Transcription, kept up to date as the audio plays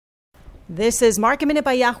This is Market Minute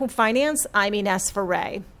by Yahoo Finance. I'm Ines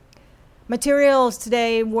Ferre. Materials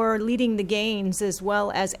today were leading the gains as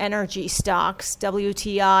well as energy stocks.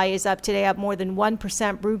 WTI is up today, up more than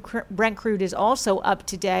 1%. Brent crude is also up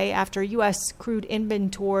today after U.S. crude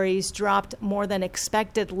inventories dropped more than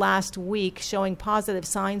expected last week, showing positive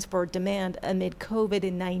signs for demand amid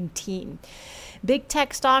COVID-19. Big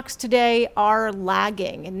tech stocks today are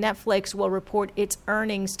lagging. Netflix will report its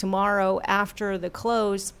earnings tomorrow after the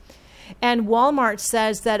close. And Walmart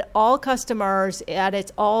says that all customers at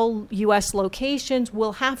its all U.S. locations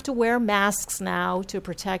will have to wear masks now to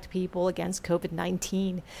protect people against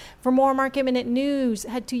COVID-19. For more Market Minute news,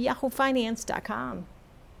 head to yahoofinance.com.